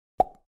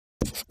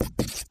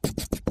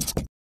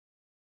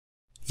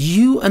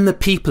You and the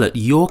people at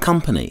your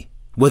company,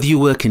 whether you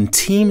work in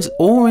teams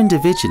or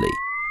individually,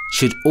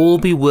 should all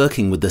be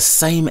working with the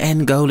same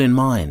end goal in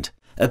mind.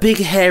 A big,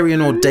 hairy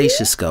and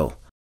audacious goal.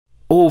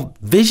 Or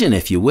vision,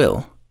 if you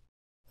will.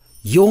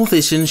 Your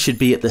vision should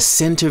be at the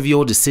center of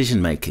your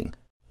decision making.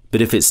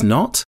 But if it's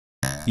not,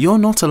 you're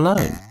not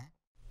alone.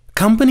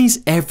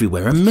 Companies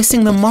everywhere are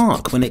missing the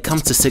mark when it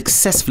comes to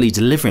successfully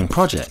delivering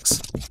projects.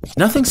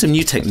 Nothing some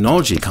new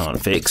technology can't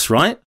fix,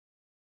 right?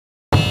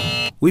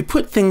 We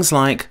put things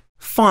like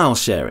file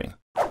sharing,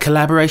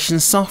 collaboration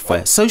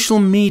software, social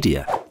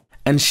media,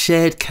 and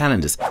shared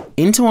calendars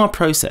into our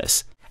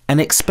process and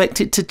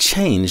expect it to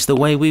change the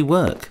way we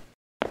work.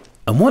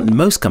 And what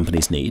most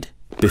companies need,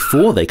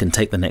 before they can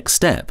take the next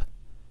step,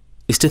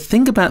 is to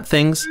think about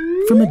things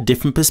from a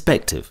different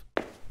perspective.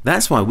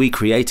 That's why we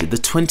created the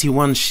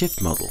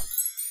 21shift model.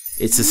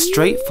 It's a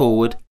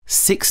straightforward,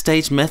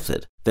 6-stage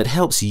method that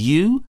helps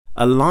you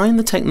align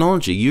the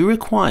technology you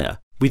require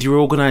with your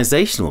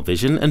organizational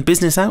vision and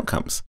business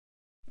outcomes.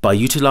 By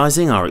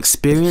utilizing our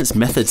experience,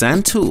 methods,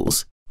 and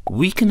tools,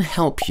 we can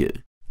help you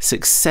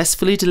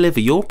successfully deliver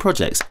your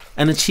projects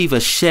and achieve a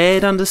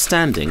shared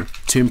understanding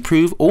to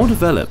improve or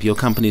develop your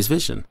company's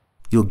vision.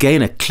 You'll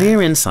gain a clear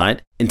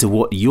insight into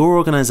what your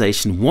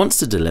organization wants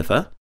to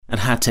deliver and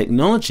how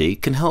technology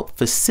can help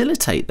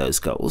facilitate those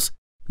goals,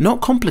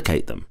 not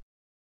complicate them.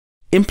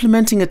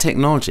 Implementing a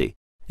technology,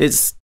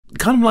 it's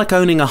kind of like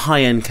owning a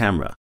high-end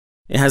camera.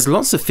 It has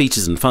lots of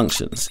features and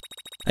functions,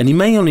 and you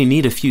may only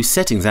need a few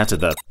settings out of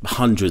the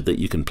 100 that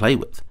you can play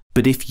with.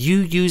 But if you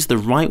use the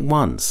right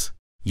ones,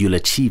 you'll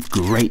achieve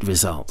great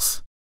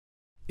results.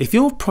 If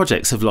your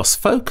projects have lost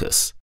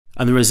focus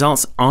and the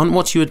results aren't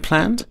what you had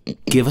planned,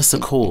 give us a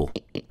call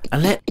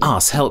and let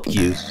us help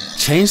you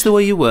change the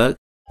way you work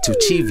to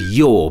achieve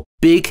your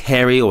big,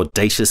 hairy,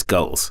 audacious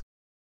goals.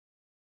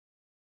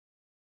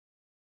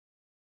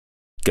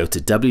 Go to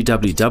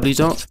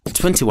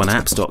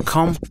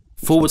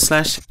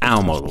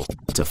www.21apps.com/our model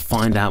to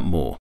find out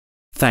more.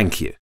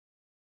 Thank you.